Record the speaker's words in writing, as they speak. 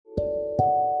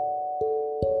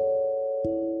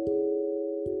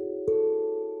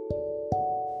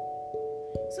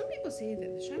Some people say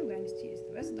that the Shang dynasty is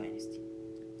the best dynasty.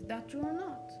 Is that true or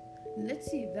not?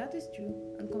 Let's see if that is true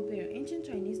and compare ancient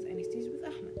Chinese dynasties with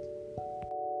Ahmed.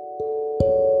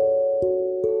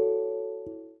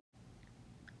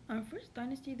 Our first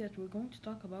dynasty that we're going to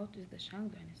talk about is the Shang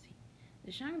dynasty.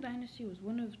 The Shang dynasty was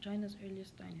one of China's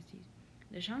earliest dynasties.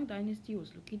 The Shang dynasty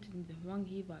was located in the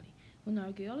Huanghe Valley. When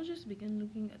archaeologists began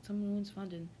looking at some ruins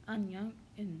found in Anyang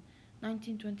in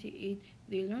 1928,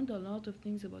 they learned a lot of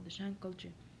things about the Shang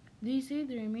culture. They say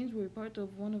the remains were part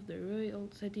of one of the royal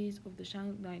cities of the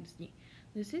Shang dynasty.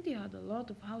 The city had a lot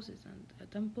of houses and a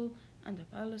temple and a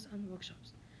palace and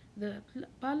workshops. The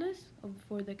palace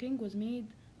for the king was made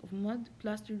of mud,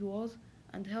 plastered walls,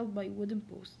 and held by wooden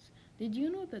posts. Did you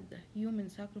know that the human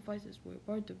sacrifices were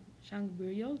part of Shang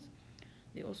burials?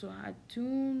 They also had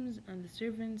tombs, and the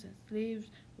servants and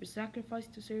slaves were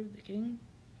sacrificed to serve the king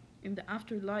in the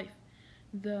afterlife.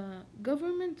 The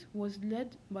government was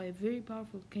led by a very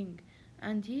powerful king,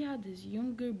 and he had his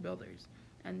younger brothers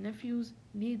and nephews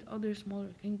lead other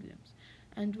smaller kingdoms.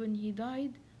 And when he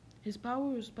died, his power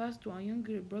was passed to a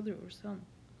younger brother or son.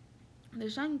 The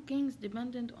Shang kings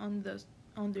depended on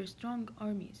their strong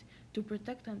armies to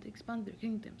protect and expand their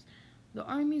kingdoms. The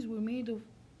armies were made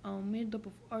up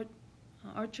of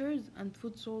archers and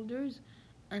foot soldiers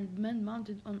and men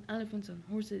mounted on elephants and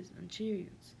horses and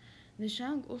chariots. The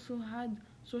Shang also had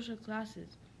social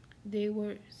classes. They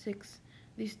were six.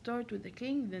 They start with the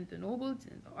king, then the nobles,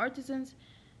 then the artisans,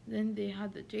 then they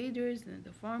had the traders, then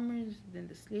the farmers, then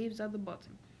the slaves at the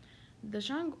bottom. The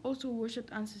Shang also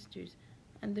worshipped ancestors,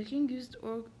 and the king used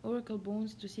oracle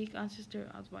bones to seek ancestor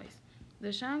advice.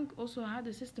 The Shang also had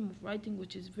a system of writing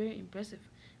which is very impressive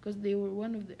because they were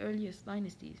one of the earliest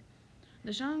dynasties.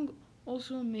 The Shang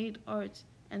also made arts,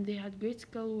 and they had great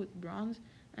skill with bronze,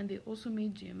 and they also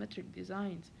made geometric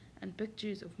designs and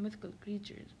pictures of mythical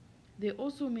creatures. They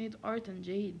also made art and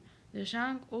jade. The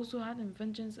Shang also had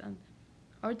inventions, and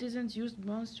artisans used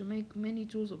bronze to make many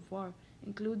tools of war,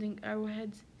 including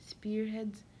arrowheads,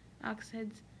 spearheads, axe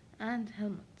heads, and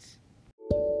helmets.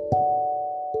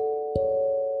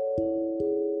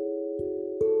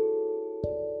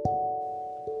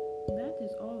 That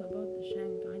is all about the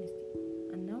Shang dynasty,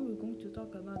 and now we're going to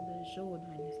talk about the Zhou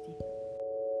dynasty.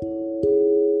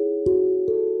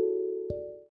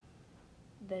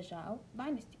 The Zhou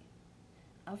dynasty.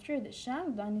 After the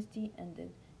Shang dynasty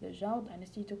ended, the Zhou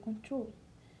dynasty took control,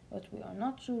 but we are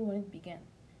not sure when it began.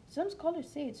 Some scholars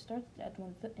say it started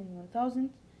in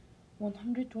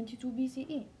 1122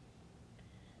 BCE,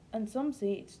 and some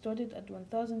say it started at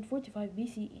 1045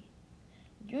 BCE.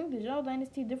 During the Zhou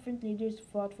dynasty, different leaders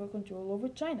fought for control over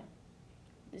China.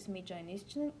 This made Chinese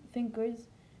thinkers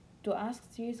to ask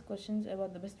serious questions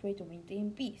about the best way to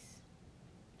maintain peace.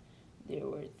 There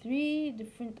were three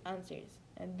different answers,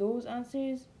 and those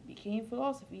answers became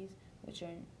philosophies which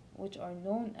are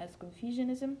known as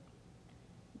Confucianism,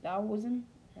 Taoism,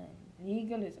 and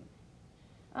legalism.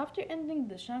 After ending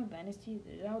the Shang dynasty,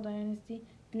 the Zhou dynasty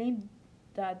claimed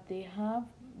that they have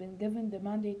been given the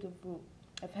mandate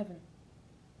of heaven,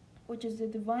 which is the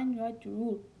divine right to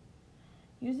rule.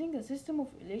 Using a system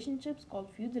of relationships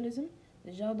called feudalism,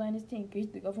 the Zhou dynasty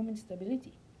increased the government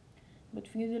stability. But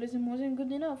feudalism wasn't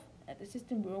good enough, and the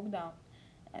system broke down,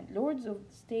 and lords of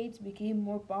the states became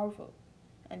more powerful,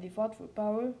 and they fought for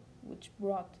power, which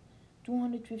brought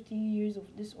 250 years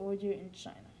of disorder in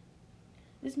China.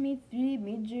 This made three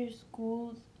major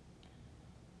schools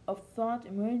of thought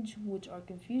emerge, which are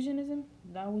Confucianism,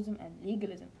 Taoism, and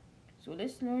legalism. So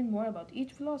let's learn more about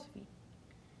each philosophy.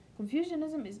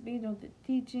 Confucianism is based on the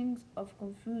teachings of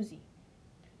Confucius.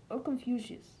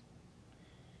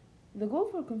 The goal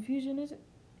for Confucianism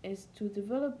is to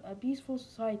develop a peaceful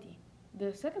society.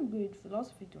 The second great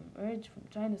philosophy to emerge from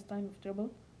China's time of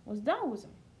trouble was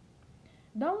Taoism.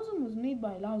 Taoism was made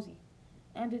by Laozi,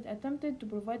 and it attempted to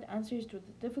provide answers to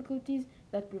the difficulties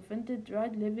that prevented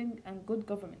right living and good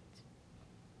government.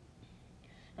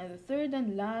 And the third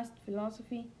and last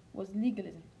philosophy was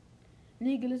legalism.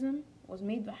 Legalism was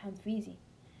made by Hanfisi,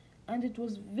 and it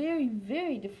was very,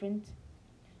 very different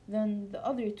than the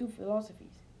other two philosophies.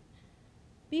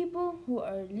 People who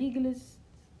are legalists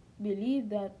believe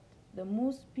that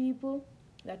most people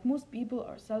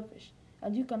are selfish,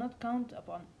 and you cannot count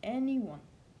upon anyone.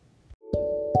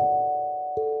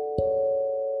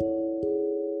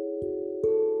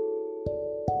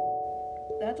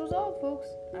 That was all, folks,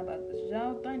 about the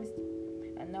Zhou dynasty.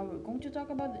 And now we're going to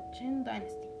talk about the Qin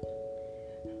dynasty.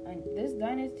 And this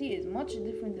dynasty is much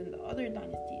different than the other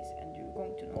dynasties, and you're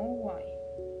going to know why.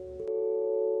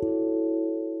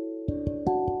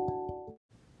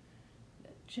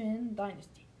 The Qin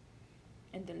dynasty.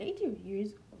 In the later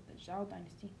years of the Zhou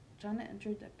dynasty, China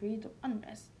entered a period of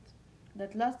unrest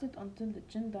that lasted until the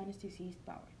Qin dynasty seized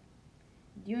power.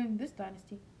 During this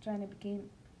dynasty, China became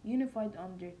unified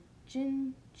under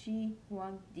Qin Shi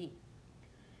Huangdi.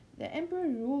 The emperor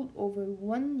ruled over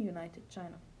one united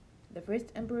China. The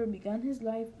first emperor began his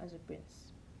life as a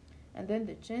prince, and then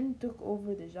the Qin took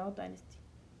over the Zhao dynasty.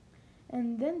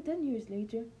 And then 10 years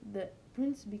later, the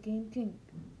prince became king.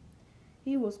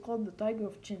 He was called the Tiger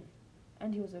of Qin,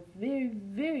 and he was a very,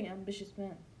 very ambitious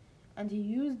man, and he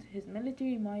used his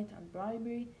military might and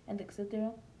bribery and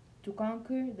etc. to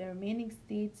conquer the remaining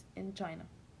states in China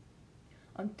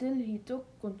until he took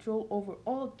control over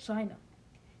all China.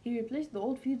 He replaced the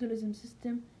old feudalism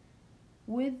system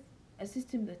with a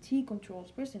system that he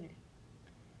controls personally.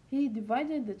 He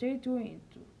divided the territory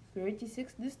into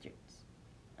 36 districts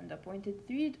and appointed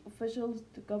 3 officials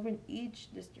to govern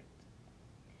each district.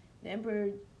 The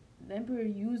emperor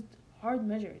used hard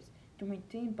measures to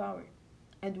maintain power,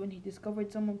 and when he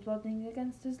discovered someone plotting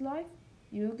against his life,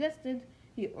 you guessed it,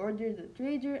 he ordered the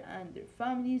traitor and their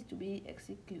families to be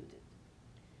executed.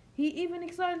 He even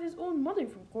exiled his own mother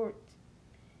from court.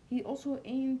 He also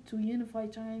aimed to unify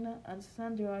China and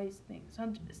standardize things.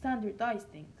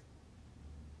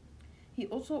 He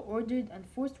also ordered and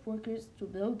forced workers to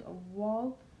build a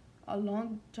wall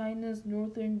along China's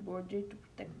northern border to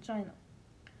protect China,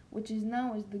 which is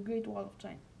now the Great Wall of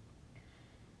China.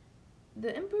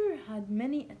 The emperor had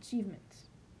many achievements,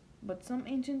 but some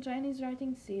ancient Chinese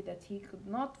writings say that he could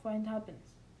not find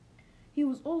happiness. He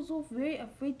was also very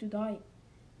afraid to die,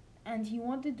 and he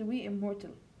wanted to be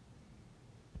immortal.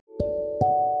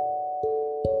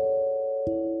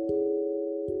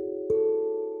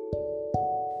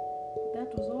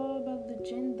 That was all about the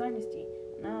Qin dynasty.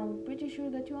 Now, I'm pretty sure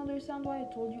that you understand why I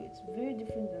told you it's very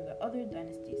different than the other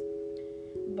dynasties.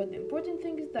 But the important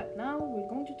thing is that now we're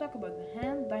going to talk about the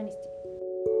Han dynasty.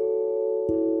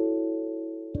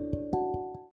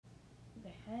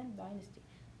 The Han dynasty.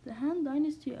 The Han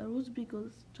dynasty arose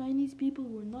because Chinese people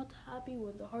were not happy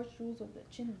with the harsh rules of the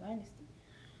Qin dynasty.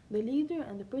 The leader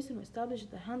and the person who established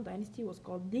the Han dynasty was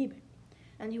called Li Bei,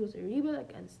 and he was a rebel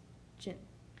against Qin.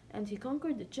 And he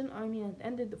conquered the Qin army and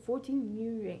ended the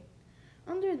 14-year reign.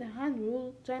 Under the Han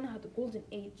rule, China had a golden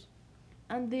age,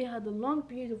 and they had a long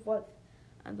period of wealth,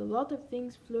 and a lot of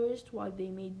things flourished while they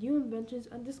made new inventions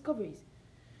and discoveries.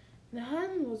 The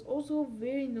Han was also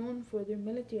very known for their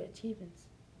military achievements,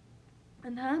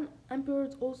 and Han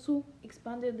emperors also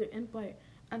expanded their empire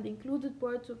and included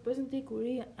parts of present-day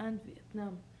Korea and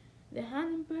Vietnam. The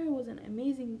Han Empire was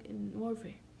amazing in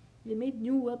warfare. They made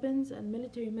new weapons and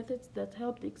military methods that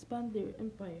helped expand their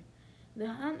empire. The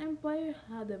Han Empire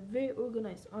had a very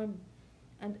organized army,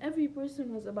 and every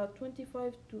person was about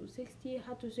 25 to 60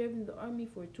 had to serve in the army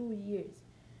for 2 years.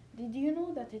 Did you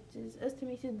know that it is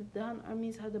estimated that the Han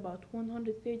armies had about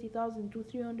 130,000 to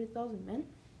 300,000 men?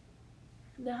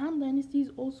 The Han dynasties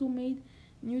also made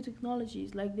new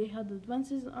technologies, like they had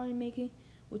advances in army making,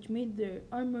 which they made their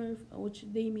armor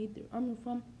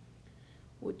from,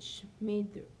 which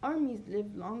made their armies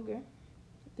live longer.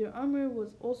 Their armor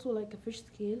was also like a fish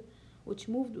scale, which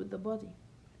moved with the body.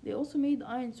 They also made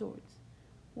iron swords,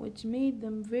 which made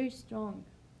them very strong.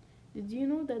 Did you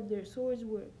know that their swords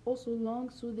were also long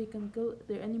so they can kill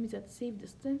their enemies at a safe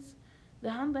distance?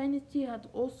 The Han dynasty had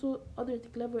also other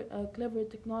clever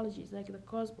technologies like the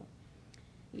crossbow.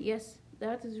 Yes,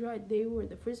 that is right, they were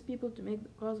the first people to make the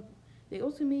crossbow. They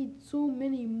also made so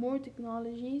many more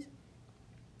technologies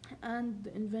and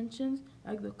inventions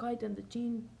like the kite and the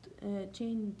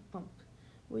chain pump,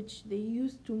 which they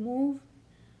used to move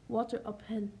water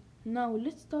uphill. Now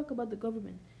let's talk about the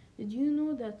government. Did you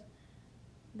know that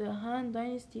the Han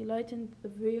dynasty lightened the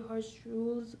very harsh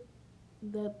rules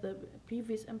that the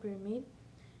previous emperor made?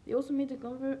 They also made a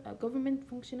government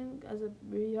functioning as a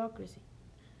bureaucracy.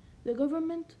 The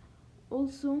government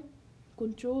also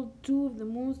controlled 2 of the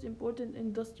most important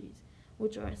industries,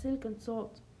 which are silk and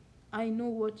salt. I know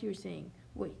what you're saying.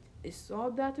 Wait, is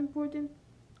salt that important?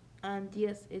 And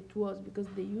yes, it was, because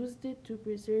they used it to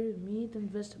preserve meat and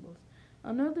vegetables.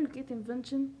 Another great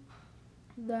invention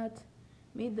that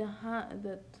made the Han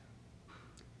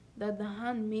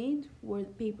made were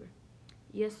paper.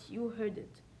 Yes, you heard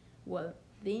it. Well,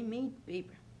 they made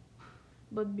paper.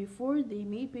 But before they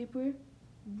made paper,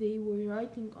 they were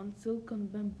writing on silk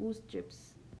and bamboo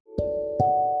strips.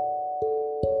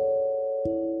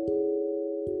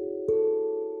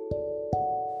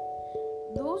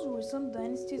 Those were some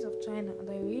dynasties of China, and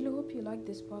I really hope you liked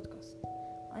this podcast.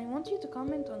 I want you to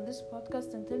comment on this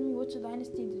podcast and tell me which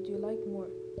dynasty did you like more.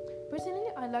 Personally,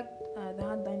 I liked the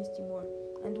Han dynasty more,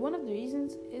 and one of the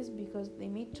reasons is because they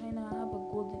made China have a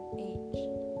golden age.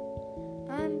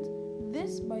 And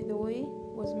this, by by the way,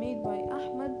 was made by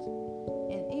Ahmed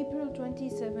on April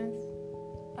 27th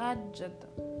at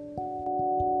Jeddah.